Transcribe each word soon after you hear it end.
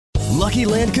Lucky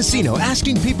Land Casino,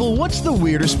 asking people, what's the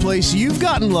weirdest place you've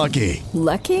gotten lucky?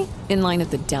 Lucky? In line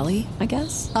at the deli, I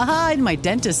guess? Aha, in my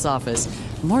dentist's office.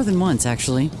 More than once,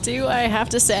 actually. Do I have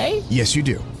to say? Yes, you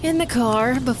do. In the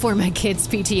car before my kids'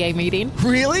 PTA meeting.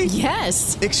 Really?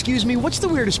 Yes. Excuse me, what's the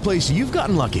weirdest place you've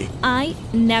gotten lucky? I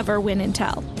never win and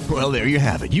tell. Well, there you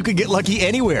have it. You can get lucky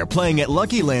anywhere, playing at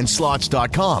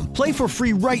LuckyLandSlots.com. Play for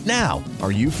free right now.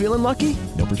 Are you feeling lucky?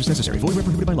 No purchase necessary. Void where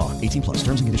prohibited by law. 18 plus.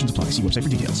 Terms and conditions apply. See website for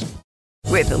details.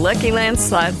 With the Lucky Land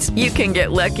Slots, you can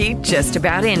get lucky just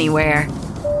about anywhere.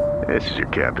 This is your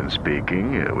captain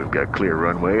speaking. We've got clear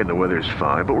runway and the weather's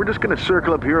fine, but we're just going to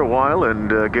circle up here a while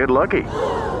and get lucky.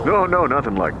 No,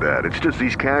 nothing like that. It's just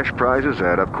these cash prizes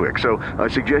add up quick. So I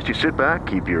suggest you sit back,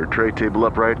 keep your tray table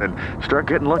upright, and start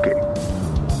getting lucky.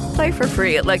 Play for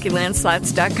free at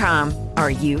LuckyLandSlots.com.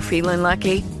 Are you feeling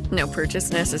lucky? No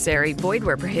purchase necessary. Void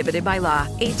where prohibited by law.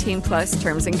 18 plus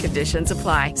terms and conditions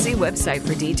apply. See website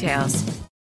for details.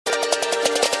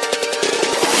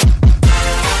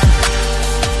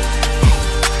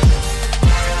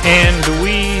 And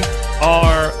we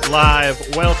are live.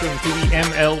 Welcome to the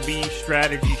MLB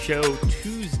Strategy Show,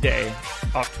 Tuesday,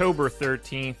 October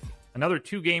 13th. Another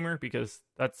two-gamer, because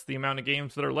that's the amount of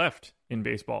games that are left in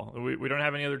baseball. We don't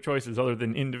have any other choices other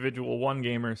than individual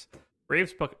one-gamers.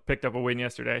 Braves picked up a win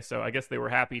yesterday, so I guess they were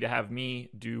happy to have me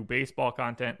do baseball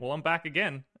content. Well, I'm back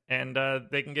again, and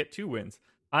they can get two wins.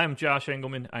 I'm Josh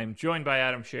Engelman. I'm joined by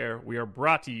Adam Scher. We are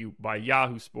brought to you by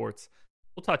Yahoo Sports.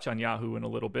 We'll touch on Yahoo in a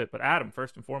little bit, but Adam,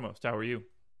 first and foremost, how are you?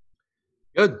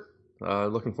 Good.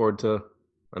 Looking forward to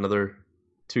another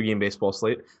two-game baseball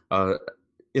slate.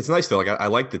 It's nice though. Like I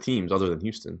like the teams other than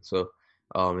Houston, so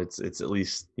it's at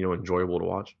least enjoyable to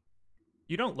watch.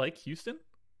 You don't like Houston?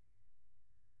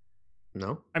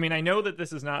 No. I mean, I know that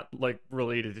this is not like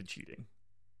related to cheating.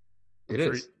 It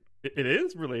is. It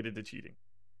is related to cheating.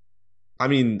 I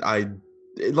mean, I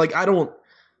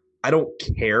don't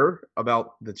care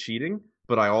about the cheating,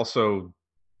 but I also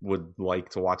would like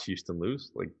to watch Houston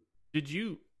lose. Like, did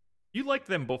you liked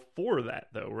them before that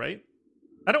though, right?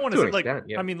 I don't want to say like extent,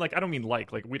 yeah. I mean, like I don't mean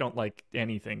like we don't like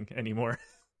anything anymore.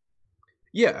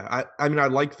 Yeah, I mean I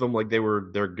like them. Like they're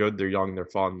good, they're young, they're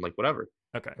fun, like whatever.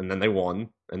 Okay. And then they won,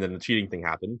 and then the cheating thing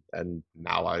happened, and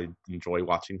now I enjoy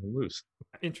watching them lose.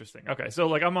 Interesting. Okay, so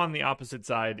like I'm on the opposite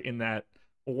side in that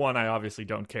one, I obviously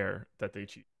don't care that they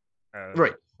cheat.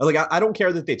 Right. Like I don't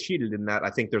care that they cheated in that. I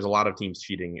think there's a lot of teams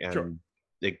cheating, and sure.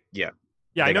 Yeah,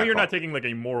 I know you're not taking like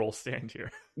a moral stand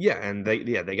here. Yeah, and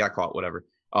they got caught, whatever.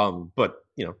 But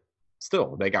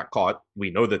still they got caught.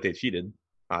 We know that they cheated.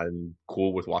 I'm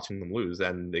cool with watching them lose,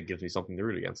 and it gives me something to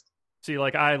root against. See,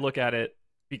 like I look at it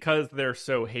because they're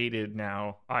so hated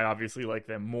now. I obviously like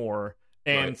them more,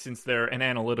 and right. Since they're an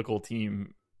analytical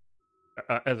team,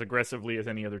 as aggressively as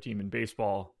any other team in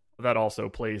baseball, that also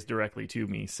plays directly to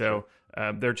me. So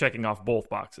they're checking off both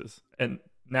boxes. And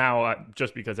now,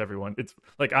 just because it's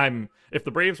like if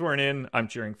the Braves weren't in, I'm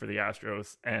cheering for the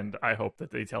Astros, and I hope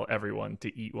that they tell everyone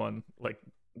to eat one,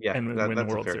 and win the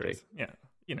World Series. Take.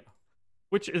 Yeah,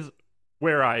 which is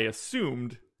where I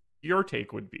assumed your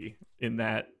take would be, in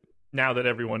that now that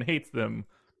everyone hates them,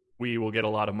 we will get a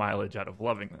lot of mileage out of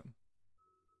loving them.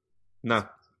 No,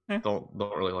 don't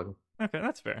really like them. Okay,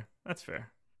 that's fair. That's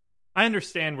fair. I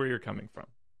understand where you're coming from.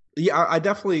 Yeah, I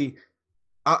definitely.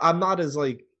 I'm not as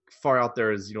far out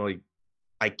there as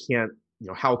I can't.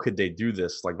 How could they do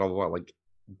this? Like blah blah blah. Like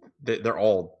they're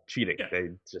all cheating. Yeah. They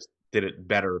just did it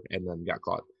better and then got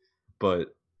caught. But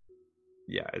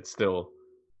yeah, it's still.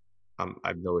 I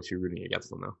have no issue rooting against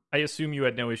them now. I assume you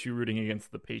had no issue rooting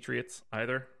against the Patriots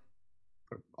either.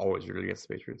 Always rooting against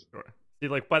the Patriots. Sure. See,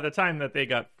 by the time that they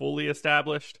got fully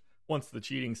established, once the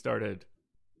cheating started,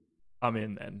 I'm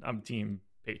in then. I'm team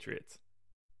Patriots.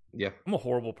 Yeah. I'm a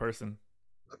horrible person.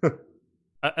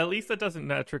 At least that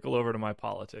doesn't trickle over to my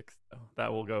politics. So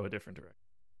that will go a different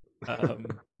direction.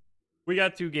 We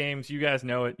got two games. You guys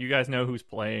know it. You guys know who's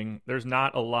playing. There's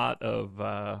not a lot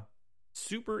of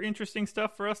super interesting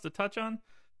stuff for us to touch on.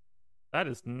 That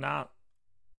is not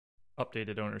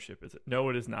updated ownership, is it? No,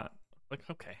 it is not.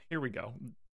 Okay, here we go.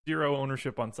 0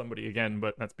 ownership on somebody again,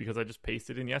 but that's because I just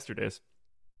pasted in yesterday's.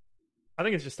 I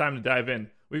think it's just time to dive in.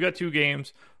 We've got two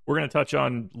games. We're going to touch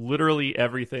on literally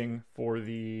everything for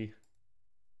the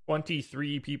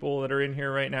 23 people that are in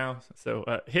here right now.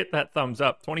 So hit that thumbs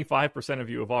up. 25% of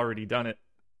you have already done it.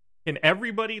 Can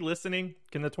everybody listening,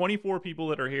 can the 24 people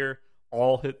that are here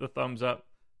all hit the thumbs up?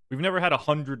 We've never had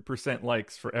 100%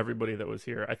 likes for everybody that was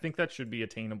here. I think that should be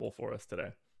attainable for us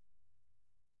today.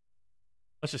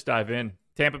 Let's just dive in.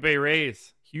 Tampa Bay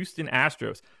Rays, Houston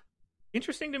Astros.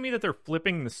 Interesting to me that they're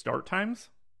flipping the start times.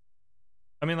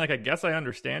 I mean, I guess I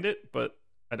understand it, but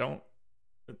I don't.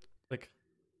 It's like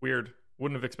weird.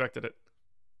 Wouldn't have expected it.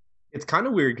 It's kind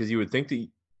of weird because you would think that.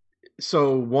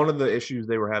 So one of the issues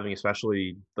they were having,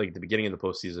 especially like at the beginning of the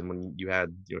postseason when you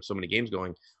had so many games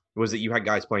going, was that you had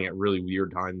guys playing at really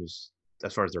weird times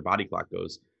as far as their body clock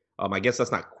goes. I guess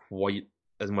that's not quite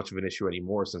as much of an issue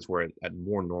anymore since we're at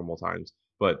more normal times.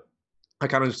 But I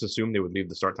kind of just assumed they would leave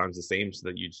the start times the same so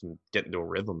that you just get into a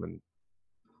rhythm and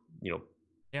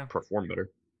perform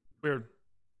better. Weird.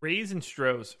 Rays and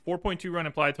Stros, 4.2 run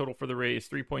implied total for the Rays,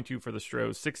 3.2 for the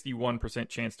Stros, 61%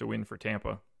 chance to win for Tampa.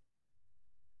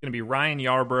 It's going to be Ryan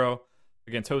Yarbrough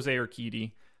against Jose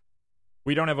Urquidy.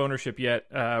 We don't have ownership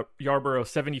yet. Yarbrough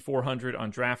 7,400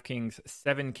 on DraftKings,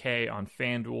 7K on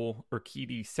Fanduel.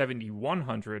 Urquidy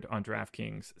 7,100 on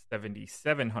DraftKings,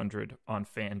 7,700 on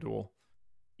Fanduel.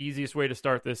 Easiest way to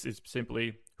start this is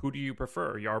simply, who do you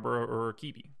prefer, Yarbrough or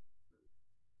Urquidy?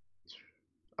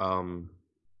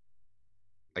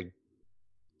 I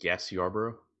guess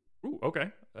Yarbrough. Ooh, okay.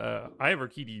 I have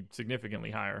Urquidy significantly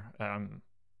higher.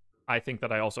 I think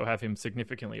that I also have him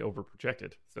significantly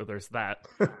overprojected, so there's that.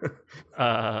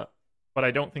 But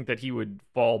I don't think that he would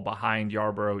fall behind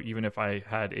Yarbrough, even if I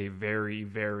had a very,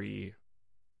 very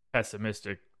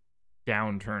pessimistic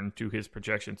downturn to his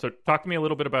projection. So talk to me a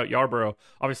little bit about Yarbrough.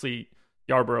 Obviously,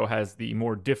 Yarbrough has the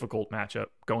more difficult matchup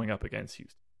going up against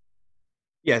Houston.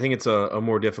 Yeah, I think it's a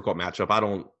more difficult matchup. I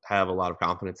don't have a lot of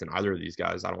confidence in either of these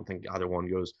guys. I don't think either one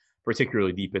goes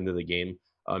particularly deep into the game.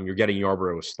 You're getting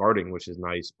Yarbrough starting, which is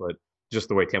nice, but just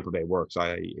the way Tampa Bay works,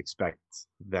 I expect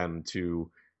them to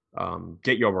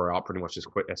get Yarbrough out pretty much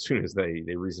as soon as they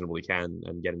reasonably can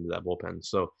and get into that bullpen.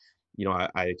 So,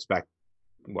 I expect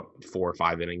 4 or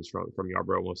 5 innings from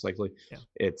Yarbrough most likely. Yeah.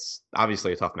 It's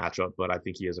obviously a tough matchup, but I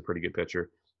think he is a pretty good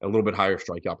pitcher. A little bit higher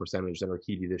strikeout percentage than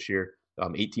Urquidy this year.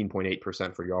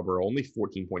 18.8% for Yarbrough, only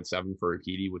 14.7 for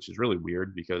Urquidy, which is really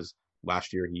weird because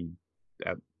last year he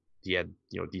had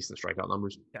decent strikeout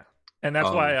numbers. Yeah. And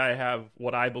that's why I have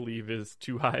what I believe is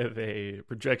too high of a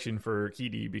projection for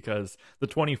Urquidy, because the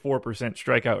 24%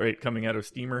 strikeout rate coming out of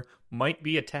Steamer might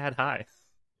be a tad high.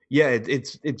 Yeah,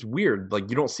 it's weird. Like,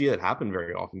 you don't see it happen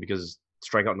very often because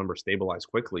strikeout numbers stabilize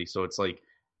quickly. So it's like,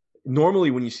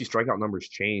 normally when you see strikeout numbers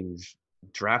change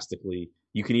drastically,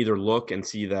 you can either look and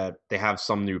see that they have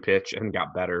some new pitch and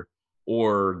got better,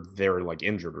 or they're like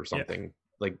injured or something,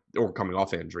 or coming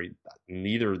off injury.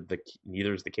 Neither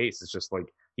is the case. It's just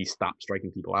like he stopped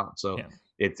striking people out. So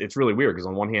it's really weird because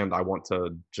on one hand, I want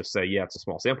to just say, yeah, it's a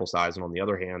small sample size, and on the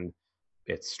other hand,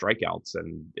 it's strikeouts,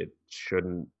 and it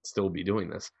shouldn't still be doing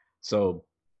this. So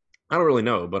I don't really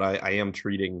know, but I am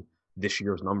treating this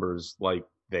year's numbers like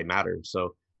they matter.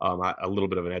 So a little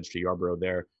bit of an edge to Yarbrough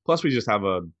there. Plus, we just have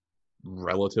a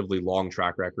relatively long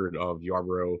track record of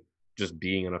Yarbrough just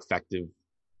being an effective,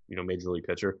 major league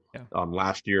pitcher. Yeah.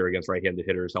 Last year against right-handed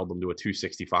hitters, held them to a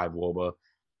 265 WOBA.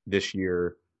 This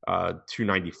year,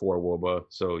 294 WOBA.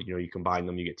 So, you combine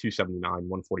them, you get 279,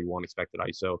 141 expected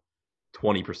ISO,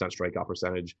 20% strikeout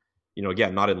percentage.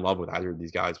 Again, not in love with either of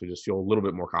these guys. We just feel a little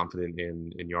bit more confident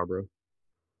in Yarbrough.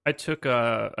 I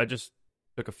just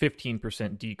took a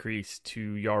 15% decrease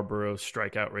to Yarbrough's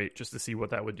strikeout rate just to see what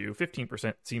that would do.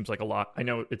 15% seems like a lot. I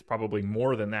know it's probably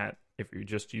more than that if you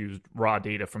just used raw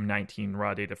data from 19,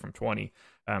 raw data from 20.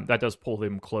 That does pull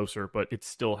him closer, but it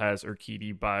still has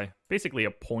Urquidy by basically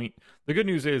a point. The good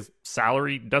news is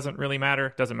salary doesn't really matter.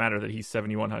 It doesn't matter that he's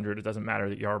 7,100. It doesn't matter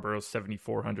that Yarbrough's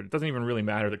 7,400. It doesn't even really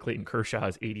matter that Clayton Kershaw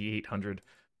is 8,800.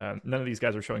 None of these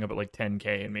guys are showing up at like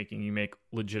 10K and making you make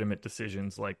legitimate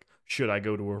decisions like, should I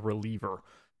go to a reliever?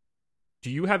 Do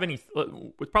you have any...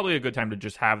 It's probably a good time to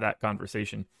just have that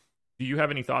conversation. Do you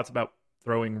have any thoughts about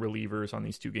throwing relievers on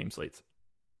these 2-game slates?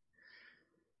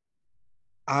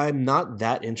 I'm not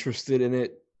that interested in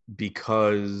it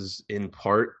because in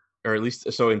part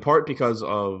because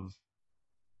of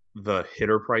the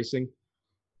hitter pricing,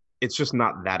 it's just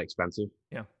not that expensive.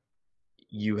 Yeah.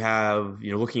 You have,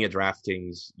 looking at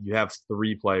DraftKings, you have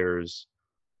 3 players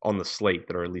on the slate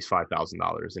that are at least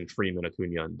 $5,000 in Freeman,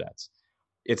 Acuna, and Betts.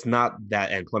 It's not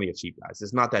that, and plenty of cheap guys.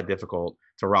 It's not that difficult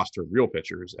to roster real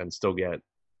pitchers and still get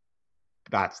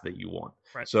bats that you want.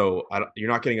 Right. So you're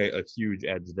not getting a huge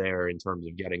edge there in terms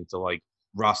of getting to like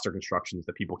roster constructions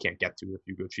that people can't get to if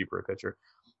you go cheaper a pitcher.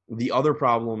 The other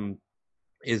problem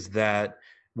is that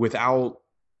without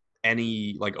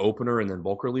any like opener and then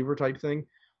bulk reliever type thing,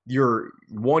 you're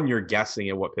guessing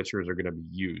at what pitchers are going to be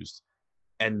used,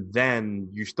 and then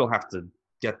you still have to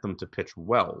get them to pitch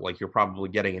well. Like, you're probably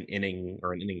getting an inning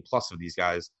or an inning plus of these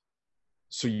guys,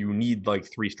 so you need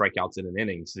like 3 strikeouts in an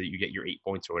inning so that you get your 8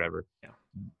 points or whatever. Yeah.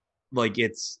 Like,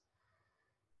 it's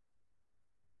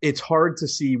hard to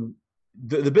see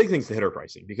the big thing's the hitter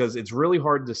pricing, because it's really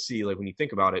hard to see, like when you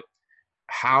think about it,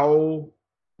 how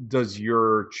does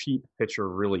your cheap pitcher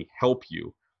really help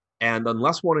you? And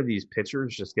unless one of these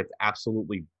pitchers just gets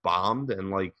absolutely bombed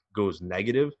and like goes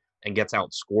negative and gets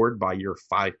outscored by your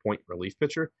 5-point relief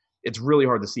pitcher, it's really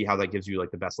hard to see how that gives you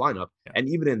like the best lineup. Yeah. And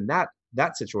even in that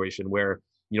situation where,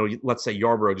 let's say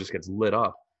Yarbrough just gets lit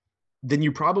up, then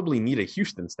you probably need a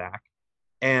Houston stack.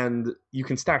 And you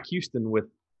can stack Houston with,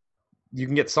 you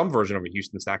can get some version of a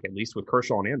Houston stack at least with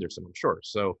Kershaw and Anderson, I'm sure.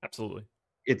 So absolutely.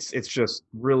 It's just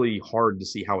really hard to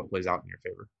see how it plays out in your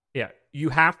favor. Yeah, you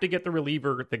have to get the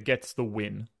reliever that gets the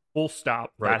win. Full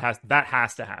stop. Right. That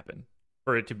has to happen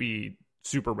for it to be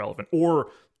super relevant. Or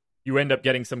you end up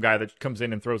getting some guy that comes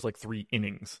in and throws like 3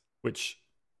 innings, which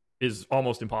is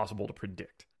almost impossible to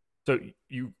predict. So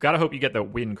you got to hope you get the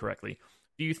win correctly.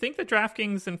 Do you think that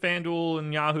DraftKings and Fanduel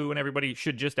and Yahoo and everybody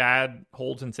should just add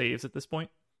holds and saves at this point?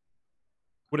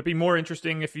 Would it be more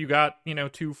interesting if you got,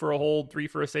 2 for a hold, 3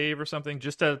 for a save or something,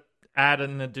 just to add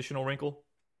an additional wrinkle?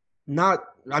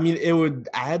 It would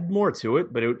add more to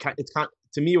it, but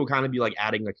to me, it would kind of be like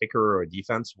adding a kicker or a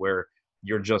defense where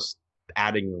you're just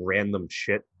adding random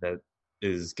shit that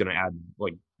is going to add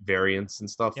like variance and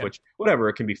stuff, which whatever,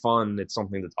 it can be fun. It's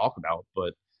something to talk about,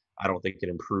 but I don't think it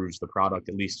improves the product,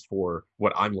 at least for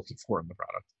what I'm looking for in the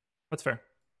product. That's fair.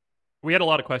 We had a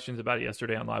lot of questions about it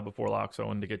yesterday on Live Before Lock, so I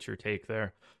wanted to get your take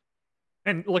there.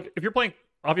 And look, if you're playing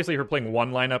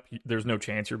one lineup, there's no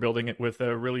chance you're building it with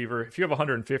a reliever. If you have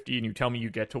 150 and you tell me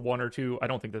you get to 1 or 2, I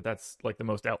don't think that that's like the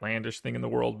most outlandish thing in the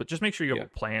world, but just make sure you have a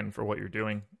plan for what you're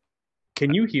doing.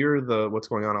 Can you hear what's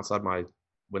going on outside my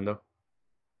window?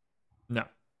 No.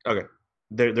 Okay.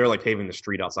 They're like paving the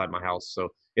street outside my house, so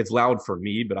it's loud for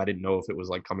me, but I didn't know if it was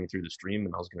like coming through the stream,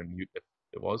 and I was going to mute if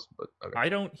it was, but okay. I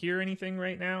don't hear anything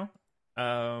right now.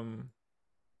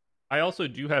 I also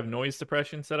do have noise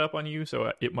suppression set up on you,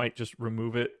 so it might just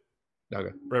remove it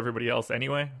for everybody else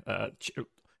anyway.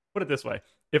 Put it this way.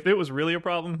 If it was really a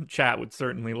problem, chat would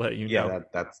certainly let you know.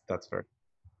 Yeah, that's fair.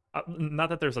 Not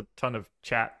that there's a ton of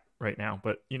chat right now,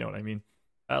 but you know what I mean.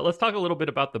 Let's talk a little bit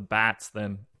about the bats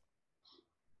then.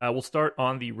 We'll start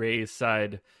on the Rays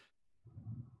side.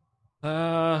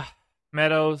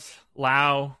 Meadows,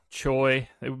 Lau, Choi,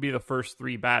 it would be the first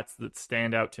 3 bats that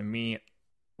stand out to me.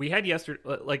 We had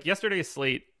yesterday's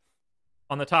slate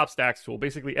on the top stacks tool.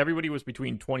 Basically, everybody was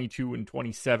between 22 and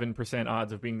 27%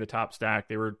 odds of being the top stack.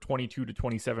 They were 22 to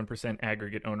 27%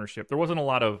 aggregate ownership. There wasn't a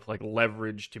lot of like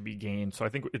leverage to be gained. So I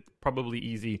think it's probably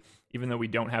easy, even though we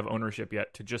don't have ownership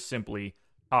yet, to just simply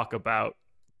talk about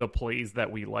the plays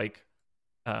that we like.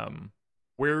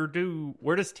 Where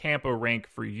does Tampa rank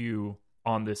for you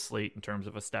on this slate in terms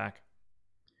of a stack?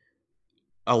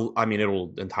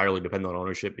 It'll entirely depend on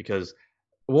ownership because,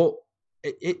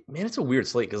 it's a weird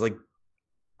slate because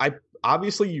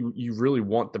you really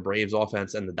want the Braves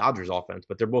offense and the Dodgers offense,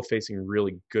 but they're both facing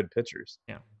really good pitchers.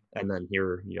 Yeah. And then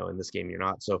here, in this game, you're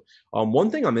not. So one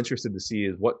thing I'm interested to see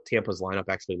is what Tampa's lineup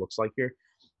actually looks like here.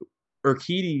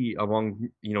 Urquidy,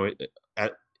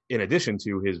 in addition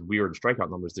to his weird strikeout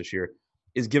numbers this year,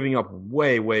 is giving up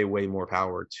way, way, way more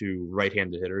power to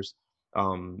right-handed hitters.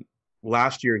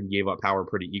 Last year, he gave up power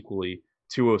pretty equally.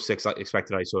 206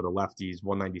 expected ISO to lefties,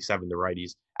 197 to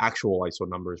righties. Actual ISO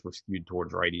numbers were skewed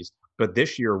towards righties. But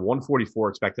this year, 144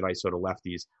 expected ISO to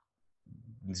lefties,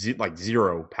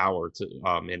 zero power to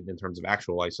in terms of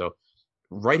actual ISO.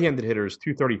 Right-handed hitters,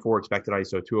 234 expected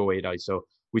ISO, 208 ISO.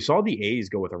 We saw the A's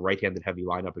go with a right-handed heavy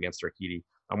lineup against Urquidy.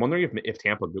 I'm wondering if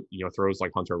Tampa throws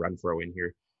like Hunter Renfroe in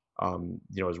here,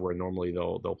 is where normally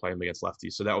they'll play him against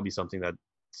lefties. So that would be something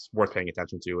that's worth paying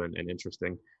attention to and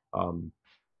interesting.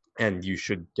 And you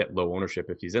should get low ownership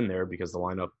if he's in there because the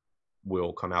lineup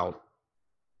will come out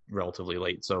relatively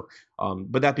late. So,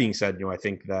 but that being said, I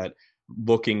think that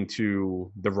looking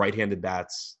to the right-handed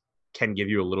bats can give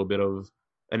you a little bit of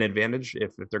an advantage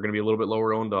if they're going to be a little bit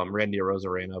lower owned. Randy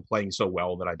Arozarena playing so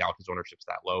well that I doubt his ownership's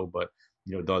that low, but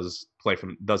does hit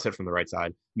from the right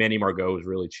side. Manny Margot is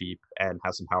really cheap and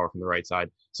has some power from the right side.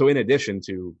 So in addition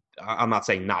to, I'm not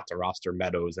saying not to roster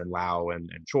Meadows and Lau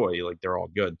and Choi, like they're all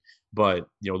good, but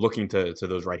looking to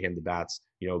those right-handed bats,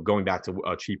 going back to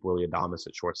a cheap Willy Adames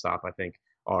at shortstop, I think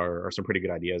are some pretty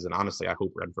good ideas. And honestly, I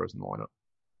hope Renfroe's in the lineup.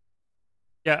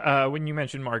 Yeah, when you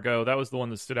mentioned Margot, that was the one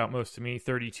that stood out most to me.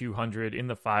 3,200 in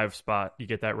the 5 spot. You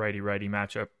get that righty-righty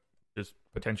matchup, just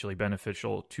potentially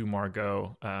beneficial to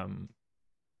Margot.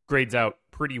 Grades out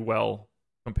pretty well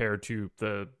compared to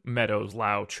the Meadows,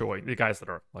 Lau, Choi, the guys that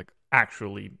are like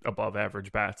actually above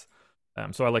average bats.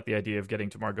 So I like the idea of getting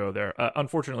to Margot there.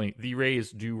 Unfortunately, the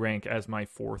Rays do rank as my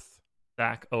 4th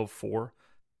stack of 4.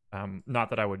 Not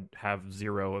that I would have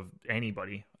 0 of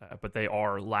anybody, but they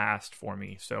are last for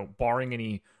me. So barring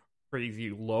any crazy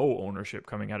low ownership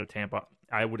coming out of Tampa,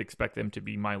 I would expect them to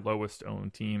be my lowest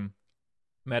owned team.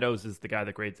 Meadows is the guy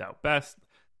that grades out best.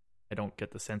 I don't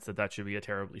get the sense that that should be a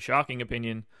terribly shocking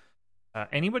opinion.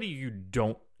 Anybody you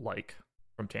don't like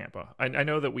from Tampa? I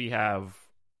know that we have,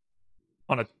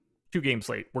 on a 2-game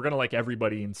slate, we're going to like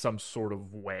everybody in some sort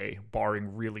of way,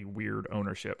 barring really weird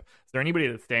ownership. Is there anybody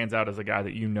that stands out as a guy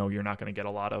that you know you're not going to get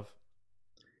a lot of?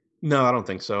 No, I don't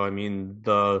think so. I mean,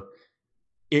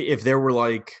 if there were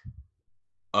like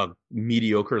a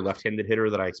mediocre left-handed hitter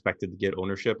that I expected to get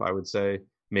ownership, I would say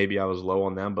maybe I was low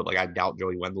on them, but like I doubt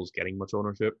Joey Wendell's getting much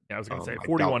ownership. Yeah, I was going to say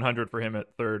 4,100 for him at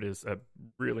third is a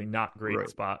really not great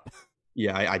spot.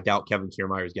 Yeah, I doubt Kevin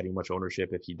Kiermaier is getting much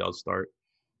ownership if he does start.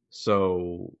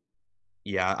 So,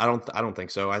 yeah, I don't think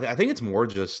so. I think it's more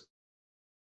just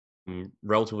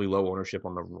relatively low ownership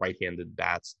on the right-handed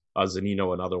bats.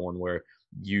 Zunino, another one where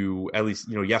you, at least,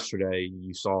 yesterday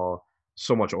you saw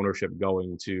so much ownership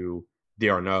going to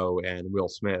d'Arnaud and Will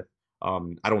Smith.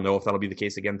 I don't know if that'll be the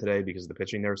case again today because the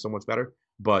pitching there is so much better.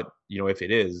 But, if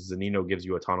it is, Zunino gives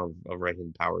you a ton of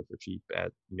right-handed power for cheap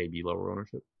at maybe lower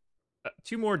ownership.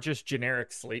 2 more just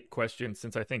generic slate questions,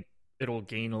 since I think it'll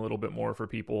gain a little bit more for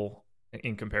people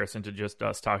in comparison to just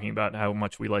us talking about how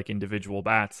much we like individual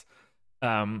bats.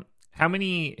 How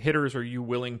many hitters are you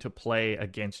willing to play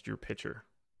against your pitcher?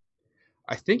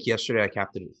 I think yesterday I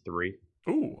capped it at 3.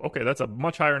 Ooh, okay. That's a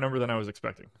much higher number than I was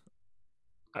expecting.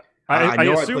 I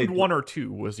assumed 1 or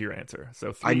 2 was your answer.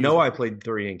 So 3 I know I played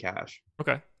 3 in cash.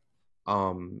 Okay.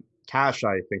 Cash,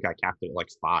 I think I capped it at like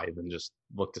 5 and just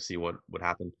looked to see what would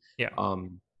happen. Yeah.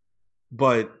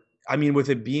 But I mean, with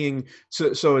it being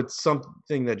so it's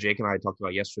something that Jake and I talked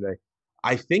about yesterday.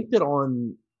 I think that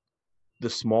on the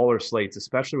smaller slates,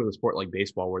 especially with a sport like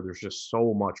baseball, where there's just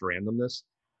so much randomness,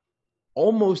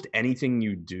 almost anything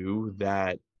you do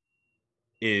that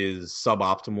is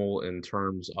suboptimal in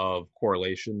terms of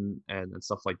correlation and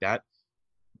stuff like that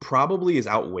probably is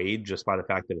outweighed just by the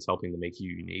fact that it's helping to make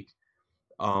you unique.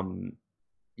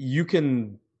 You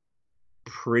can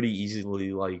pretty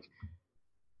easily, like,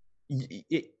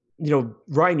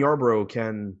 Ryan Yarbrough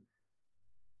can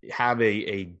have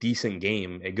a decent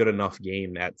game, a good enough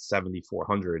game at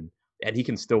 7,400, and he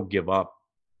can still give up,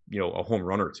 a home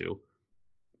run or 2.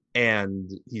 And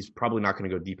he's probably not going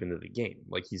to go deep into the game.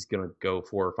 Like, he's going to go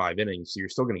 4 or 5 innings. So you're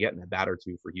still going to get in a bat or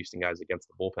 2 for Houston guys against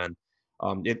the bullpen.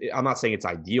 I'm not saying it's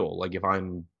ideal. Like, if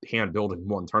I'm hand building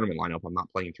one tournament lineup, I'm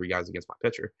not playing 3 guys against my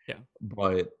pitcher. Yeah.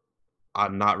 But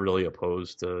I'm not really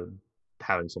opposed to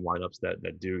having some lineups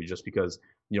that do, just because,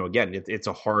 again,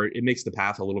 it makes the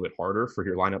path a little bit harder for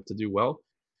your lineup to do well.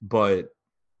 But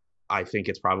I think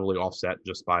it's probably offset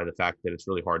just by the fact that it's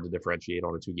really hard to differentiate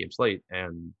on a 2-game slate,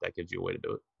 and that gives you a way to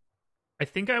do it. I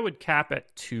think I would cap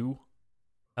at 2,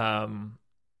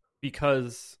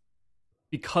 because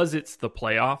it's the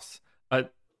playoffs.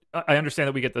 I understand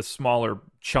that we get the smaller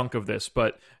chunk of this,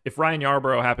 but if Ryan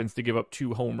Yarbrough happens to give up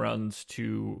 2 home runs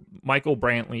to Michael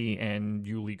Brantley and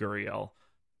Yuli Gurriel,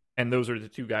 and those are the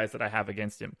 2 guys that I have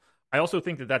against him, I also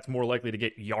think that that's more likely to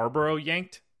get Yarbrough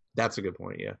yanked. That's a good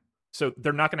point, yeah. So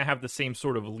they're not going to have the same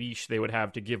sort of leash they would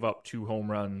have to give up 2 home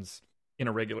runs in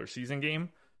a regular season game.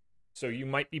 So you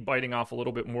might be biting off a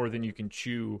little bit more than you can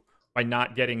chew by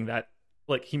not getting that.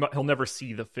 Like, he'll never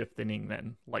see the 5th inning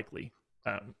then, likely.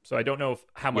 So I don't know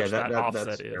how much that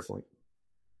offset is.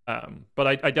 But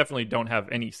I definitely don't have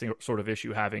any sort of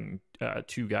issue having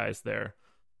 2 guys there.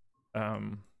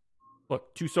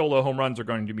 Look, 2 solo home runs are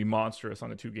going to be monstrous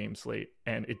on a 2-game slate,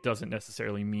 and it doesn't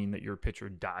necessarily mean that your pitcher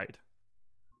died.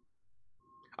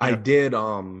 I did.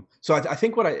 So I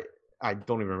think I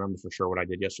don't even remember for sure what I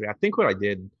did yesterday. I think what I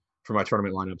did for my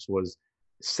tournament lineups was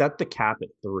set the cap at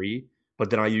 3,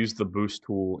 but then I used the boost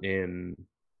tool in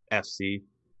FC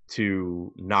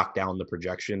to knock down the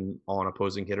projection on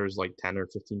opposing hitters like 10 or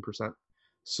 15%.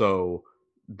 So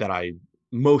that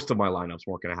most of my lineups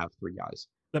weren't going to have 3 guys.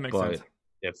 That makes sense.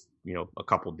 If, a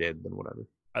couple did, then whatever.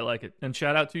 I like it. And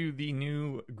shout out to the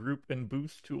new group and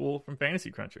boost tool from Fantasy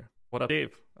Cruncher. What up,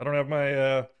 Dave? I don't have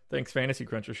my Thanks Fantasy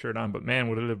Cruncher shirt on, but man,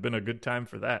 would it have been a good time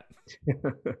for that.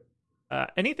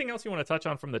 Anything else you want to touch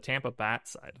on from the Tampa bat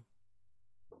side?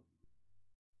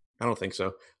 I don't think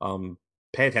so.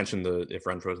 Pay attention to if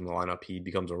Renfroe's in the lineup. He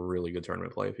becomes a really good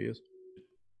tournament play if he is.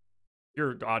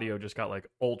 Your audio just got like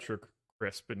ultra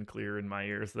crisp and clear in my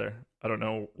ears there. I don't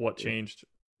know what changed.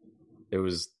 It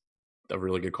was a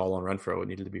really good call on Renfroe. It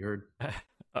needed to be heard.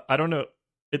 I don't know.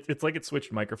 It's like it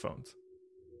switched microphones.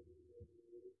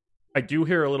 I do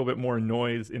hear a little bit more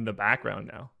noise in the background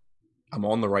now. I'm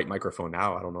on the right microphone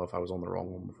now. I don't know if I was on the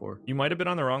wrong one before. You might have been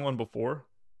on the wrong one before,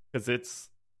 because it's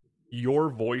your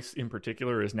voice in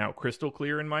particular is now crystal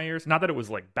clear in my ears. Not that it was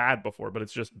like bad before, but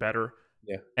it's just better.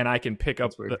 Yeah. And I can pick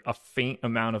up a faint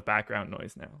amount of background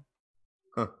noise now.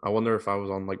 Huh. I wonder if I was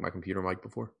on like my computer mic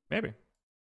before. Maybe.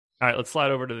 All right, let's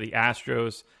slide over to the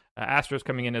Astros. Astros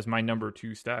coming in as my number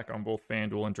 2 stack on both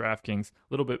FanDuel and DraftKings. A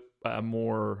little bit a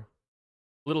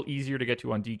little easier to get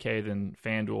to on DK than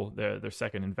FanDuel. They're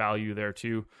second in value there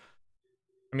too.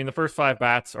 I mean, the first 5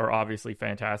 bats are obviously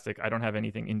fantastic. I don't have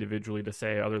anything individually to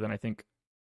say other than I think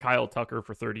Kyle Tucker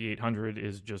for 3,800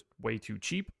 is just way too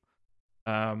cheap.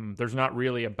 There's not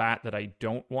really a bat that I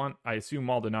don't want. I assume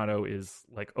Maldonado is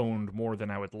like owned more than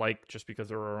I would like just because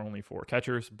there are only 4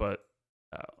 catchers, but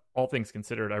all things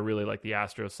considered, I really like the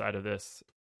Astros side of this.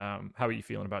 How are you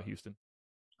feeling about Houston?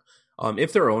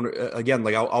 If they're owned again,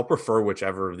 like I'll prefer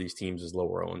whichever of these teams is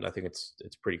lower owned. I think it's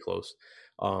pretty close.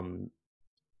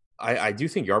 I do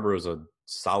think Yarbrough is a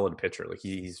solid pitcher. Like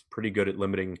he's pretty good at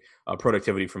limiting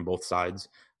productivity from both sides.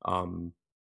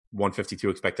 152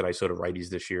 expected ISO to righties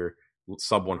this year,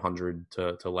 sub 100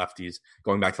 to lefties.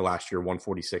 Going back to last year,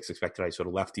 146 expected ISO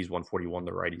to lefties, 141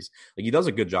 to righties. Like he does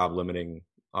a good job limiting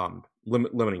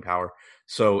power.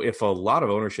 So if a lot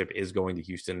of ownership is going to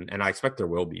Houston, and I expect there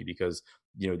will be, because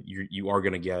you are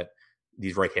going to get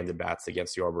these right-handed bats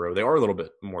against Yarbrough. They are a little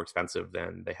bit more expensive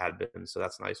than they had been, so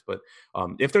that's nice. But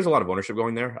if there's a lot of ownership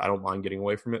going there, I don't mind getting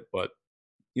away from it. But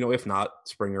if not,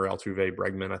 Springer, Altuve,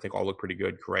 Bregman, I think all look pretty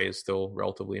good. Correa is still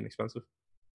relatively inexpensive.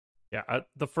 Yeah,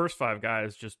 the first 5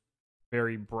 guys just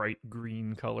very bright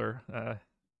green color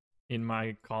in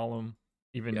my column.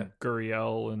 Even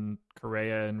Gurriel and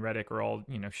Correa and Reddick are all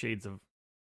shades of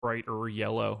brighter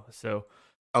yellow. So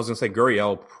I was gonna say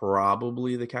Gurriel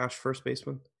probably the cash first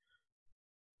baseman.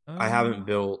 I haven't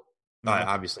built. I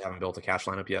obviously haven't built a cash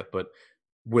lineup yet, but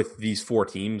with these 4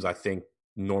 teams, I think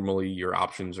normally your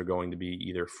options are going to be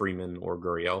either Freeman or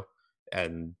Gurriel,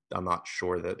 and I'm not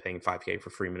sure that paying $5K for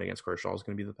Freeman against Kershaw is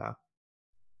going to be the path.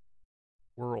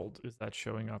 World is that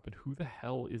showing up, and who the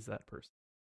hell is that person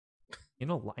in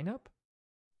a lineup?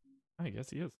 I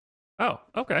guess he is. Oh,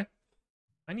 okay.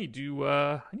 I need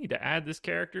to add this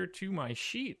character to my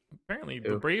sheet. Apparently,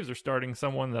 the Braves are starting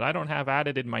someone that I don't have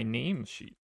added in my name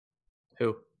sheet.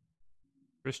 Who?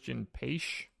 Christian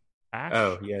Pache.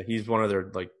 Oh, yeah, he's one of their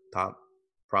top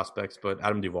prospects, but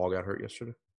Adam Duvall got hurt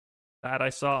yesterday. That I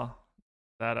saw.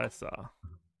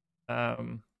 Let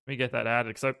me get that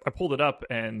added, because I pulled it up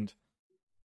and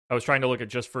I was trying to look at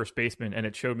just first baseman, and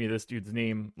it showed me this dude's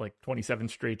name like 27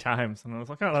 straight times, and I was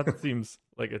like, oh, that seems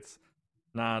like it's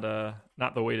not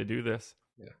the way to do this.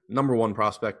 Yeah. Number 1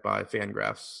 prospect by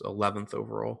Fangraphs, 11th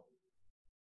overall.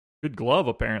 Good glove,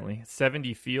 apparently.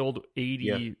 70 field,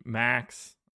 80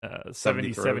 max,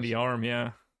 70 arm,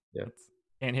 yeah.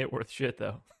 Can't hit worth shit,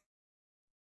 though.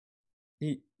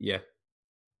 Yeah.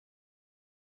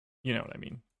 You know what I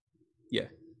mean. Yeah.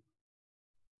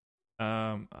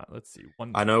 Let's see.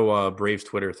 I know Braves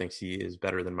Twitter thinks he is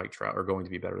better than Mike Trout, or going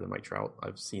to be better than Mike Trout.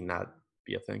 I've seen that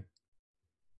be a thing.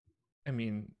 I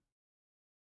mean,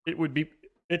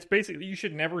 it's basically, you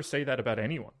should never say that about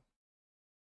anyone.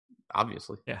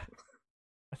 Obviously. Yeah.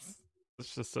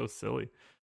 It's just so silly.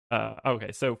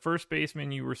 Okay, so first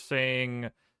baseman, you were saying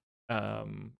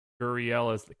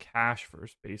Gurriel as the cash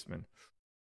first baseman.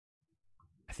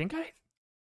 I think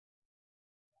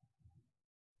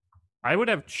I would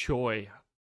have Choi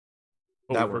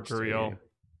over Gurriel.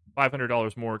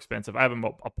 $500 more expensive. I have him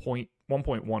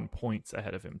 1.1 points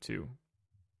ahead of him too.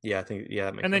 Yeah, I think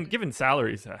that makes and then sense. given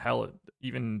salaries, hell,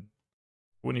 wouldn't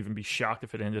even be shocked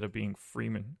if it ended up being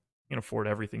Freeman. You can afford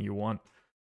everything you want.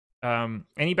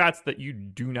 Any bats that you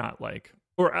do not like,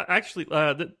 or actually,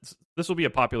 this will be a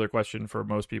popular question for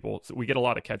most people. So we get a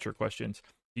lot of catcher questions.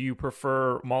 Do you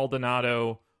prefer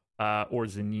Maldonado or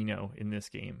Zunino in this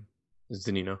game?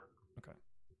 Zunino. Okay.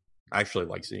 I actually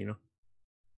like Zunino.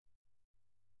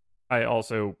 I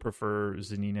also prefer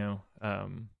Zunino.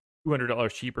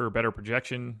 $200 cheaper, better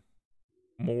projection,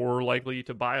 more likely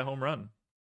to buy a home run.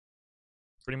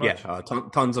 Pretty much. Yeah,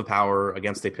 tons of power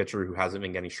against a pitcher who hasn't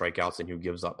been getting strikeouts and who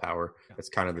gives up power. That's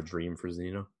kind of the dream for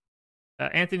Zunino.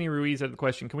 Anthony Ruiz had the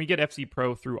question, can we get FC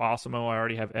Pro through Osimo? I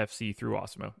already have FC through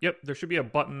Osimo. Yep, there should be a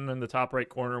button in the top right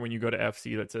corner when you go to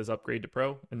FC that says upgrade to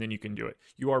Pro, and then you can do it.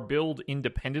 You are billed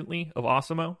independently of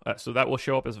Osimo, so that will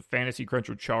show up as a Fantasy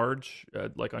Cruncher charge,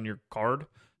 like on your card,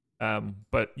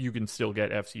 but you can still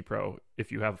get FC Pro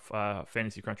if you have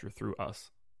Fantasy Cruncher through us.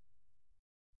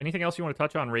 Anything else you want to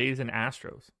touch on Rays and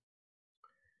Astros?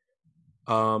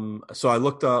 So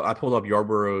I pulled up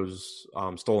Yarborough's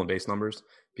stolen base numbers.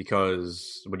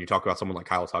 because when you talk about someone like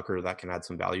Kyle Tucker, that can add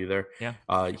some value there.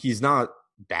 Yeah. He's not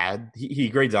bad. He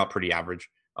grades out pretty average.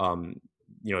 So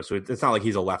it's not like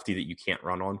he's a lefty that you can't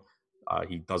run on.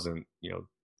 He doesn't,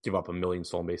 give up a million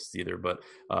stolen bases either. But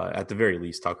at the very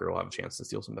least, Tucker will have a chance to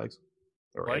steal some bags.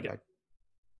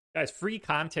 Guys, free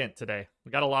content today.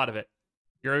 We got a lot of it.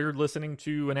 You're listening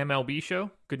to an MLB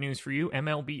show. Good news for you.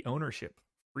 MLB ownership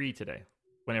free today,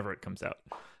 whenever it comes out.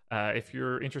 If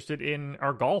you're interested in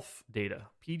our golf data,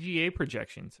 PGA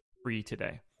projections free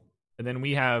today. And then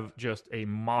we have just a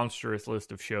monstrous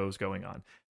list of shows going on.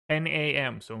 10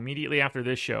 a.m. So immediately after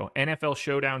this show, NFL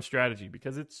Showdown Strategy,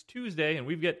 because it's Tuesday and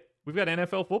we've got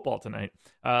NFL football tonight.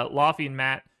 Laffy and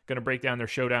Matt going to break down their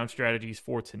showdown strategies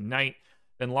for tonight.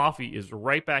 Then Laffy is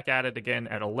right back at it again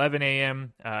at 11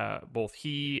 a.m. Both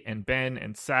he and Ben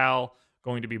and Sal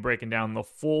going to be breaking down the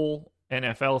full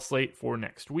NFL slate for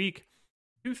next week.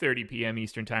 2:30 p.m.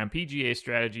 Eastern Time, PGA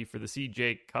strategy for the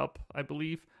CJ Cup, I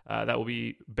believe. That will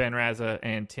be Ben Raza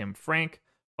and Tim Frank.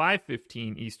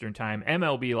 5:15 Eastern Time,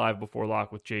 MLB Live Before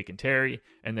Lock with Jake and Terry.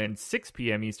 And then 6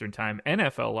 p.m. Eastern Time,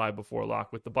 NFL Live Before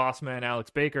Lock with the boss man, Alex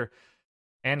Baker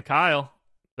and Kyle.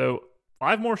 So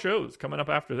 5 more shows coming up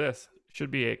after this.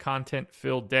 Should be a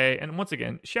content-filled day. And once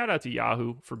again, shout out to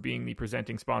Yahoo for being the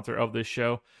presenting sponsor of this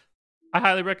show. I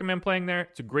highly recommend playing there.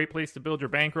 It's a great place to build your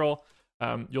bankroll.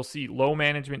 You'll see low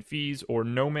management fees or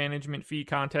no management fee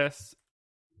contests.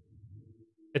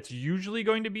 It's usually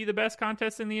going to be the best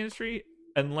contest in the industry,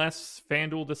 unless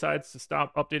FanDuel decides to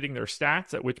stop updating their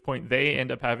stats, at which point they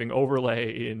end up having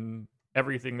overlay in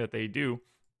everything that they do.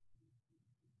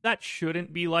 That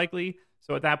shouldn't be likely.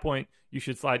 So at that point, you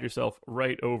should slide yourself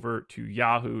right over to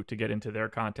Yahoo to get into their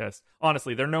contest.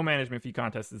 Honestly, their no management fee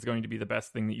contest is going to be the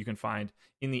best thing that you can find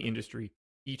in the industry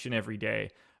each and every day.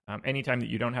 Anytime that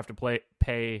you don't have to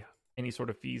pay any sort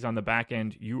of fees on the back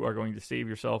end, you are going to save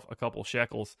yourself a couple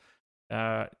shekels.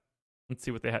 Let's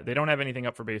see what they have. They don't have anything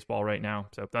up for baseball right now,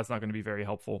 so that's not going to be very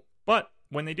helpful. But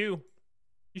when they do,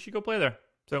 you should go play there.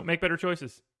 So make better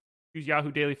choices. Use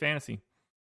Yahoo Daily Fantasy.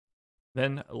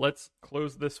 Then let's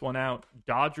close this one out.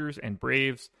 Dodgers and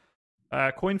Braves.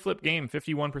 Coin flip game,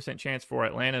 51% chance for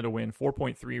Atlanta to win.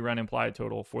 4.3 run implied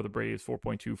total for the Braves,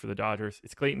 4.2 for the Dodgers.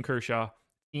 It's Clayton Kershaw,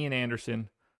 Ian Anderson.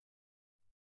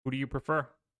 Who do you prefer?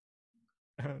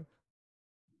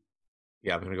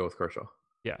 Yeah, I'm going to go with Kershaw.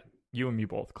 Yeah, you and me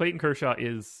both. Clayton Kershaw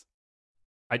is,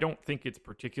 I don't think it's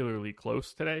particularly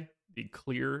close today, the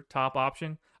clear top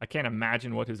option. I can't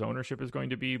imagine what his ownership is going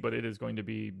to be, but it is going to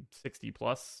be 60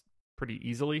 plus pretty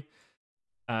easily.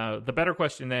 The better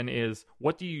question then is,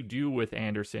 what do you do with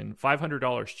Anderson?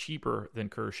 $500 cheaper than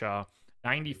Kershaw,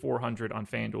 $9,400 on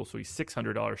FanDuel, so he's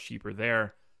 $600 cheaper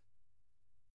there.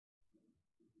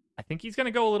 I think he's going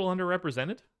to go a little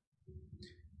underrepresented.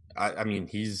 I mean,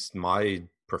 he's my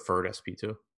preferred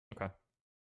SP2. Okay.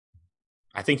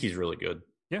 I think he's really good.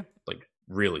 Yeah. Like,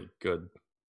 really good.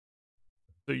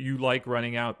 So you like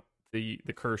running out the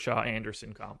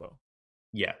Kershaw-Anderson combo?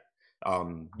 Yeah.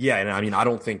 Yeah, and I mean, I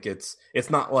don't think it's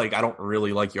not like I don't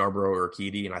really like Yarbrough or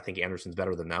Urquidy, and I think Anderson's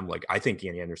better than them. Like, I think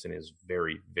Ian Anderson is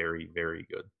very, very, very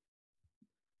good.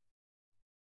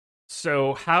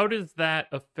 So how does that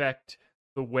affect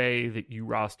the way that you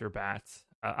roster bats?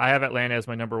 I have Atlanta as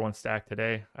my number one stack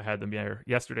today. I had them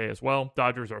yesterday as well.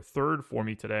 Dodgers are third for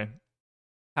me today.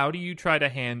 How do you try to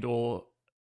handle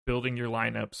building your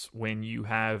lineups when you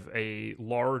have a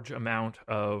large amount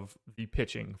of the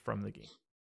pitching from the game?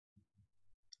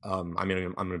 I mean,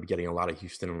 I'm going to be getting a lot of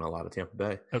Houston and a lot of Tampa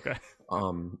Bay. Okay.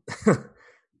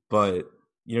 But,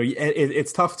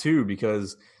 it's tough too,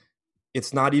 because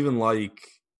it's not even like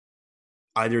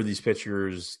either of these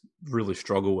pitchers really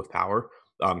struggle with power.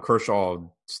 Kershaw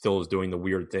still is doing the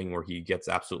weird thing where he gets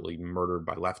absolutely murdered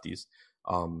by lefties.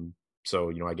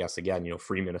 So, I guess, again,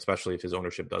 Freeman, especially if his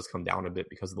ownership does come down a bit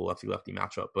because of the lefty-lefty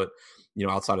matchup. But,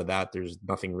 outside of that, there's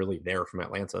nothing really there from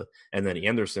Atlanta. And then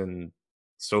Anderson,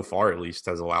 so far at least,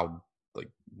 has allowed like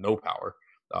no power.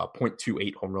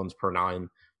 0.28 home runs per 9,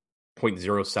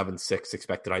 0.076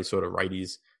 expected ISO to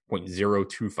righties,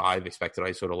 0.025 expected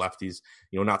ISO to lefties.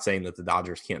 Not saying that the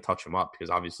Dodgers can't touch him up, because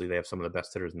obviously they have some of the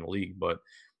best hitters in the league, but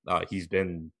he's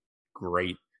been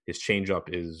great. His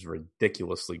changeup is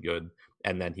ridiculously good,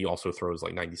 and then he also throws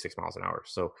like 96 miles an hour.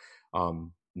 So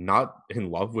not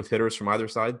in love with hitters from either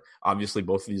side. Obviously,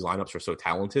 both of these lineups are so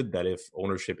talented that if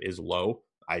ownership is low,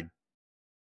 I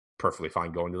perfectly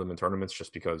fine going to them in tournaments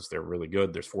just because they're really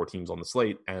good. There's 4 teams on the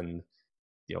slate, and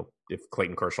if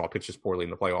Clayton Kershaw pitches poorly in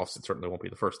the playoffs, it certainly won't be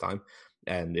the first time.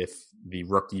 And if the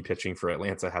rookie pitching for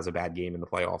Atlanta has a bad game in the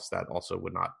playoffs, that also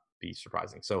would not be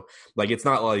surprising. So, like, it's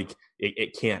not like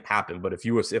it can't happen. But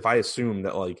if I assume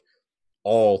that, like,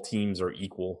 all teams are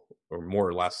equal or more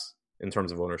or less in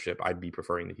terms of ownership, I'd be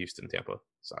preferring the Houston-Tampa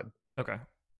side. Okay.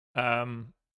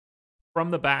 From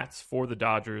the bats for the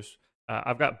Dodgers,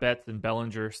 I've got Betts and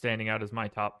Bellinger standing out as my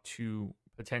top two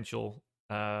potential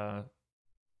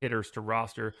hitters to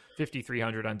roster.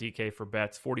 5,300 on DK for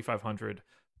Betts, 4,500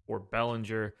 for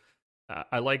Bellinger.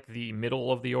 I like the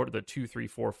middle of the order, the 2, 3,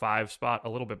 4, 5 spot, a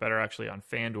little bit better actually on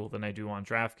Fanduel than I do on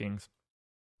Draftkings.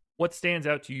 What stands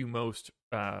out to you most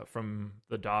from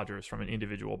the Dodgers from an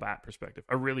individual bat perspective?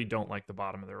 I really don't like the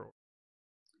bottom of their order.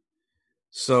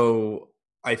 So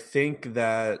I think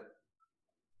that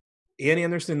Ian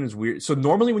Anderson is weird. So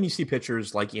normally when you see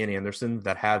pitchers like Ian Anderson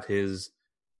that have his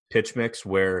pitch mix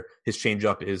where his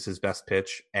changeup is his best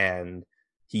pitch and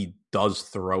he does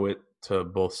throw it to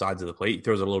both sides of the plate. He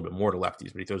throws it a little bit more to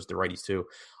lefties, but he throws it to righties too.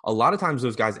 A lot of times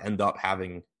those guys end up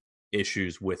having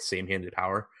issues with same-handed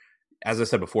power. As I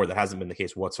said before, that hasn't been the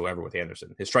case whatsoever with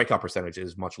Anderson. His strikeout percentage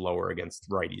is much lower against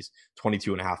righties,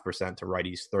 22.5% to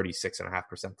righties,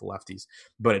 36.5% to lefties,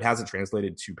 but it hasn't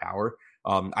translated to power.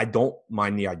 I don't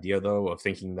mind the idea, though, of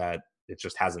thinking that it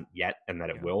just hasn't yet and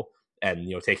that it will.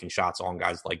 And, taking shots on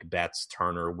guys like Betts,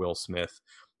 Turner, Will Smith.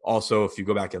 Also, if you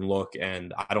go back and look,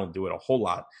 and I don't do it a whole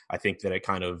lot, I think that it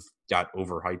kind of got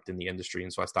overhyped in the industry,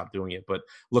 and so I stopped doing it. But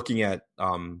looking at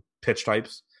pitch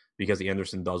types, because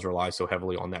Anderson does rely so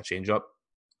heavily on that changeup,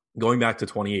 going back to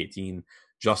 2018,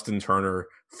 Justin Turner,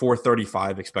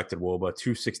 435 expected WOBA,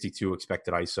 262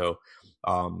 expected ISO,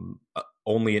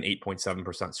 only an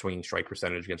 8.7% swinging strike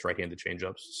percentage against right-handed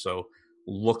changeups. So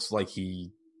looks like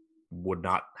he would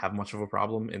not have much of a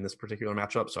problem in this particular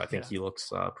matchup. So I think he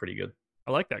looks pretty good.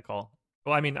 I like that call.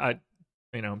 Well, I mean,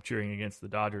 I'm cheering against the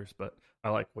Dodgers, but I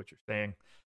like what you're saying.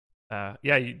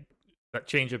 That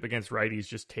changeup against righties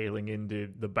just tailing into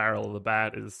the barrel of the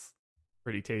bat is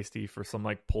pretty tasty for some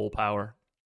like pull power.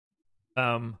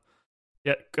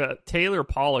 Taylor,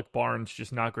 Pollock, Barnes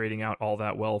just not grading out all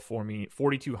that well for me.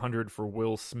 4,200 for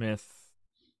Will Smith.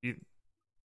 Who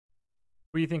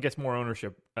do you think gets more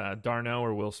ownership, Darno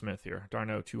or Will Smith here?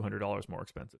 Darno $200 more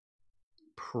expensive.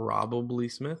 Probably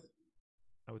Smith.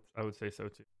 I would say so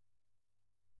too.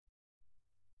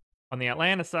 On the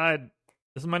Atlanta side,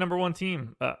 this is my number one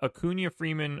team. Acuna,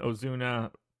 Freeman,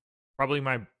 Ozuna, probably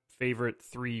my favorite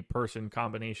 3-person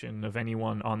combination of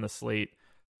anyone on the slate.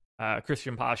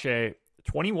 Christian Pache,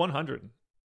 2,100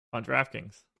 on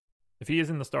DraftKings. If he is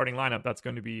in the starting lineup, that's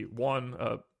going to be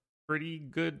a pretty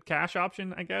good cash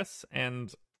option, I guess,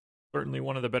 and certainly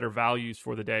one of the better values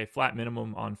for the day. Flat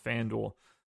minimum on FanDuel.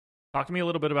 Talk to me a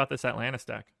little bit about this Atlanta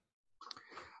stack.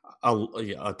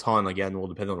 A ton, again, will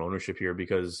depend on ownership here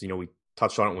because, we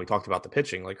touched on it when we talked about the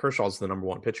pitching. Like Kershaw's the number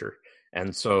one pitcher.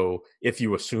 And so if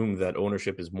you assume that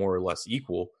ownership is more or less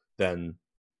equal, then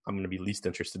I'm going to be least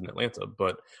interested in Atlanta.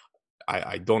 But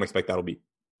I don't expect that'll be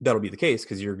the case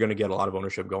because you're going to get a lot of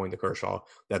ownership going to Kershaw.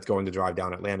 That's going to drive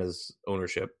down Atlanta's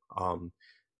ownership.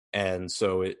 And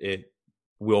so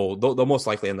they'll most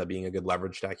likely end up being a good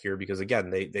leverage stack here because, again,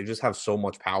 they just have so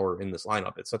much power in this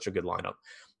lineup. It's such a good lineup.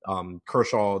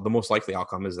 Kershaw, the most likely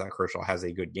outcome is that Kershaw has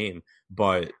a good game,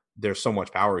 but there's so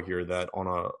much power here that on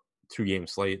a 2-game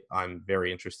slate, I'm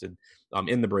very interested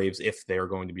in the Braves if they are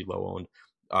going to be low owned.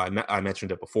 I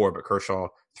mentioned it before, but Kershaw,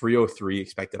 303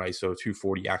 expected ISO,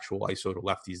 240 actual ISO to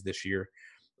lefties this year.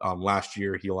 Last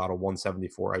year, he allowed a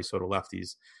 174 ISO to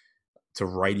lefties. To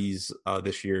righties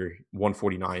this year,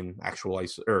 149 actual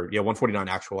ISO, 149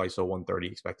 actual ISO, 130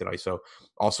 expected ISO.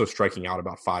 Also striking out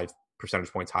about 5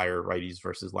 percentage points higher righties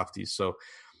versus lefties. So,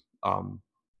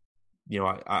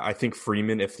 I think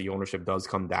Freeman, if the ownership does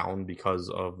come down because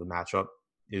of the matchup,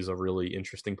 is a really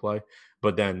interesting play.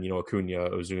 But then, Acuna,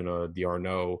 Ozuna,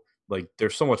 D'Arnaud, like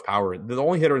there's so much power. The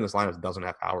only hitter in this lineup that doesn't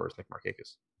have power is Nick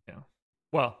Markakis. Yeah.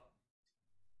 Well,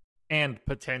 and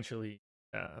potentially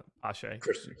Pache.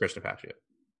 Christian Pache.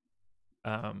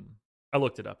 I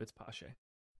looked it up. It's Pache.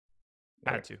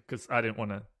 I had to because I didn't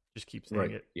want to just keep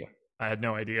saying it. Yeah. I had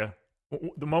no idea.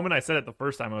 The moment I said it the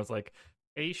first time, I was like,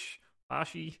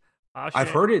 Pache. I'd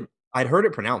heard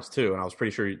it pronounced too, and I was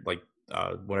pretty sure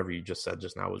whatever you just said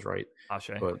just now was right.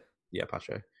 Pache. But yeah,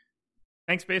 Pache.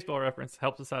 Thanks, Baseball Reference.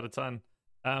 Helps us out a ton.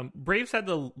 Braves had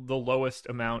the lowest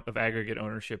amount of aggregate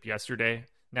ownership yesterday.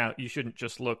 Now, you shouldn't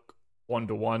just look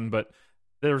 1-to-1, but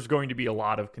there's going to be a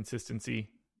lot of consistency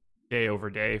day over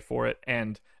day for it,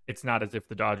 and it's not as if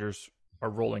the Dodgers are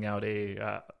rolling out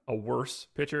a worse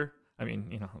pitcher. I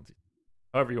mean,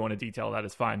 however you want to detail that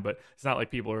is fine, but it's not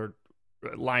like people are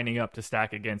lining up to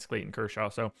stack against Clayton Kershaw.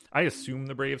 So I assume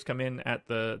the Braves come in at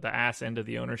the ass end of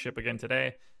the ownership again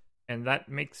today, and that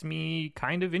makes me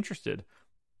kind of interested.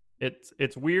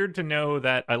 It's weird to know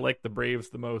that I like the Braves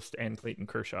the most and Clayton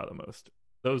Kershaw the most.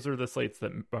 Those are the slates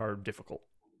that are difficult.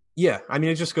 Yeah, I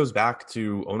mean, it just goes back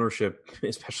to ownership,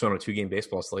 especially on a 2-game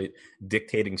baseball slate,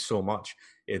 dictating so much.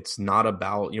 It's not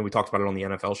about, we talked about it on the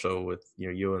NFL show with,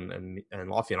 you and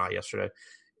Lofty and I yesterday.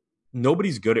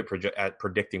 Nobody's good at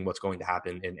predicting what's going to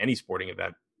happen in any sporting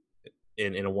event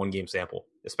in a 1-game sample,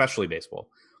 especially baseball.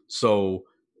 So,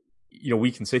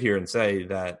 we can sit here and say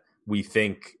that we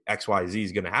think XYZ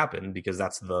is going to happen because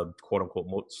that's the quote unquote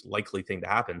most likely thing to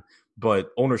happen.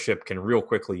 But ownership can real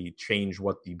quickly change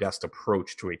what the best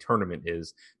approach to a tournament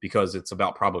is because it's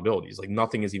about probabilities. Like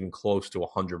nothing is even close to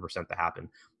 100% to happen.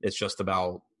 It's just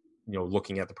about,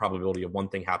 looking at the probability of one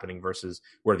thing happening versus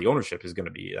where the ownership is going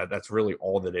to be. That's really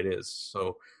all that it is.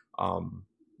 So,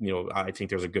 I think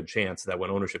there's a good chance that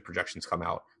when ownership projections come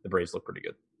out, the Braves look pretty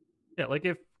good. Yeah, like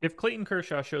if Clayton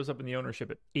Kershaw shows up in the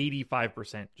ownership at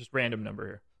 85%, just random number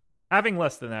here, having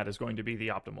less than that is going to be the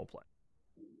optimal play.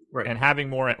 Right. And having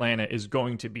more Atlanta is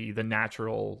going to be the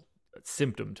natural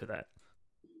symptom to that.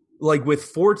 Like with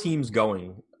 4 teams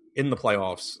going in the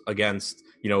playoffs against,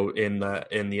 in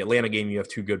the Atlanta game, you have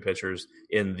 2 good pitchers.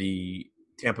 In the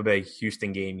Tampa Bay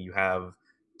Houston game, you have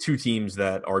 2 teams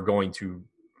that are going to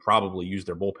probably use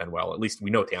their bullpen well. At least we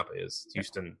know Tampa is.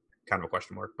 Houston, kind of a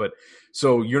question mark. But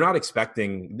so you're not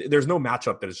expecting, there's no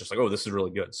matchup that is just like, oh, this is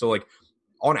really good. So like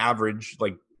on average,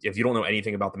 like if you don't know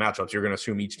anything about the matchups, you're going to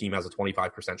assume each team has a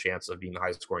 25% chance of being the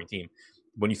highest scoring team.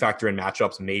 When you factor in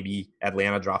matchups, maybe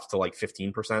Atlanta drops to like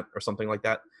 15% or something like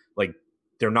that. Like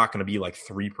they're not going to be like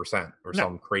 3% or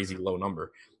some crazy low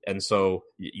number. And so,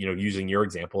 using your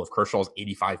example, if Kershaw's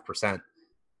 85%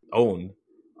 owned,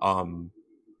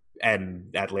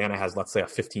 and Atlanta has, let's say, a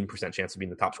 15% chance of being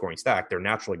the top scoring stack, they're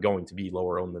naturally going to be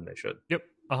lower owned than they should. Yep,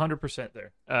 100%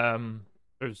 there.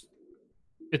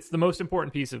 It's the most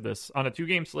important piece of this. On a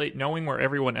 2-game slate, knowing where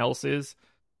everyone else is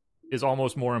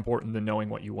almost more important than knowing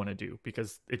what you want to do,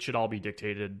 because it should all be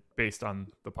dictated based on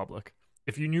the public.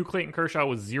 If you knew Clayton Kershaw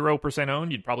was 0%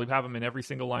 owned, you'd probably have him in every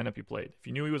single lineup you played. If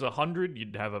you knew he was 100,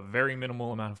 you'd have a very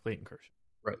minimal amount of Clayton Kershaw.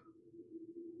 Right.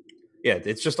 Yeah,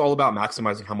 it's just all about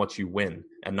maximizing how much you win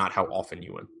and not how often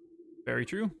you win. Very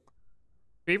true.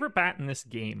 Favorite bat in this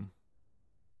game?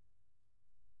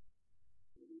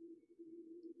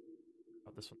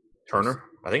 Oh, this one. Turner?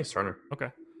 I think it's Turner. Okay.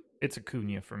 It's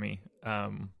Acuna for me.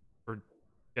 For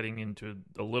getting into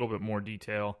a little bit more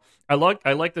detail. I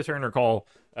like the Turner call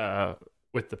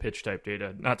with the pitch type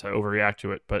data. Not to overreact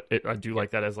to it, but I do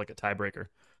like that as like a tiebreaker.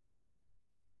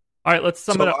 All right, let's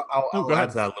sum it up. I'll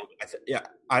add to that a little bit.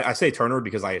 I say Turner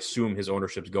because I assume his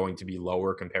ownership is going to be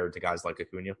lower compared to guys like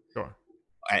Acuna. Sure.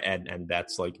 And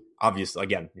that's like obvious.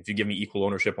 Again, if you give me equal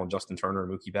ownership on Justin Turner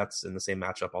and Mookie Betts in the same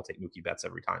matchup, I'll take Mookie Betts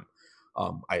every time.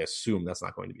 I assume that's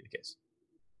not going to be the case.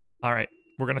 All right,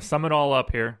 we're going to sum it all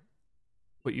up here.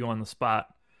 Put you on the spot.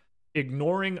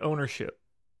 Ignoring ownership,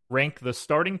 rank the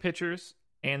starting pitchers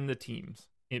and the teams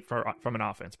from an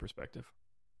offense perspective.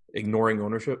 Ignoring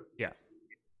ownership? Yeah.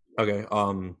 Okay.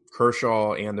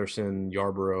 Kershaw, Anderson,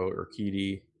 Yarbrough,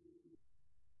 Urquidy.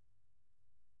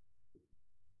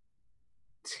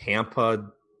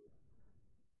 Tampa,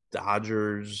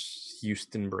 Dodgers,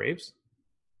 Houston, Braves.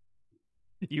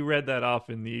 You read that off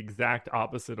in the exact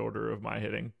opposite order of my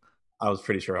hitting. I was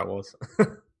pretty sure I was.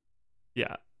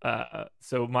 Yeah.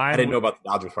 So mine. I didn't know about the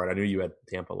Dodgers part. I knew you had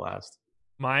Tampa last.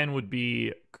 Mine would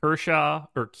be Kershaw,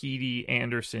 Urquidy,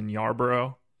 Anderson,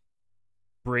 Yarbrough,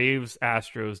 Braves,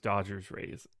 Astros, Dodgers,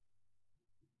 Rays.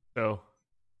 So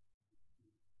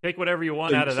take whatever you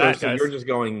want out of that, guys. So you're just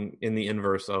going in the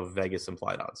inverse of Vegas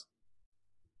implied odds.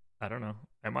 I don't know.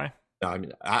 Am I? No, I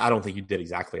mean, I don't think you did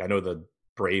exactly. I know the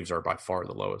Braves are by far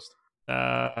the lowest.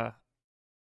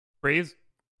 Braves?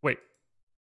 Wait.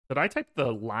 Did I type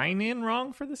the line in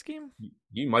wrong for this game?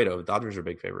 You might have. Dodgers are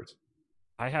big favorites.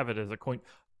 I have it as a coin.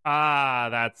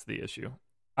 That's the issue.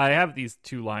 I have these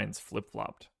 2 lines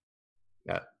flip-flopped.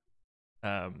 Yeah.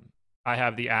 I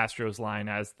have the Astros line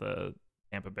as the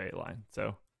Tampa Bay line.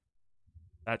 So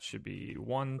that should be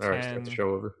 110. All right, start the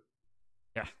show over.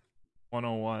 Yeah.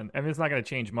 101. I mean, it's not going to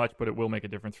change much, but it will make a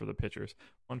difference for the pitchers.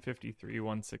 153,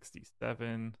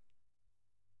 167.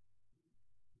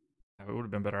 I would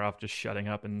have been better off just shutting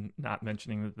up and not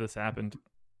mentioning that this happened.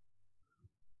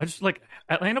 I just like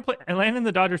Atlanta and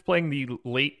the Dodgers playing the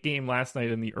late game last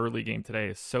night and the early game today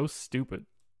is so stupid.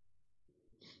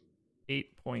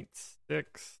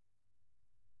 8.6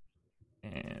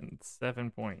 and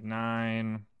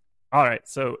 7.9. All right,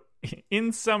 so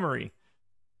in summary,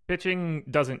 pitching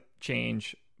doesn't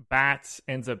change. Bats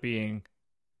ends up being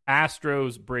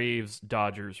Astros, Braves,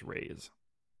 Dodgers, Rays.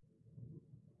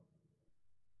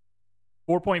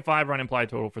 4.5 run implied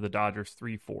total for the Dodgers,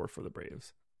 3.4 for the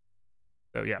Braves.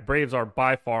 So yeah, Braves are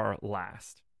by far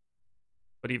last,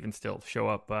 but even still show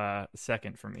up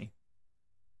second for me.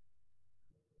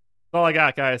 That's all I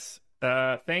got, guys.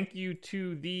 Thank you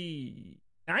to the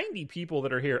 90 people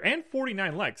that are here and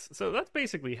 49 likes. So that's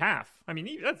basically half. I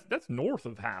mean, that's north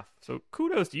of half. So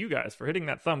kudos to you guys for hitting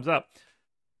that thumbs up.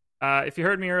 If you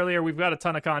heard me earlier, we've got a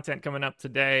ton of content coming up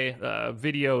today.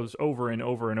 Videos over and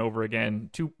over and over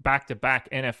again. 2 back-to-back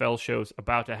NFL shows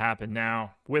about to happen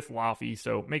now with Laffy.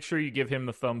 So make sure you give him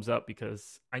the thumbs up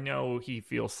because I know he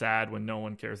feels sad when no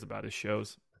one cares about his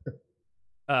shows.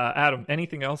 Adam,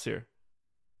 anything else here?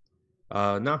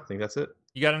 No, I think that's it.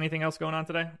 You got anything else going on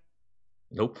today?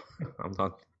 Nope. I'm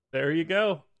done. There you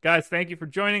go. Guys, thank you for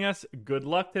joining us. Good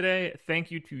luck today. Thank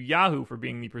you to Yahoo for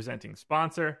being the presenting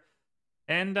sponsor.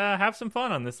 And have some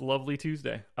fun on this lovely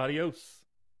Tuesday. Adios.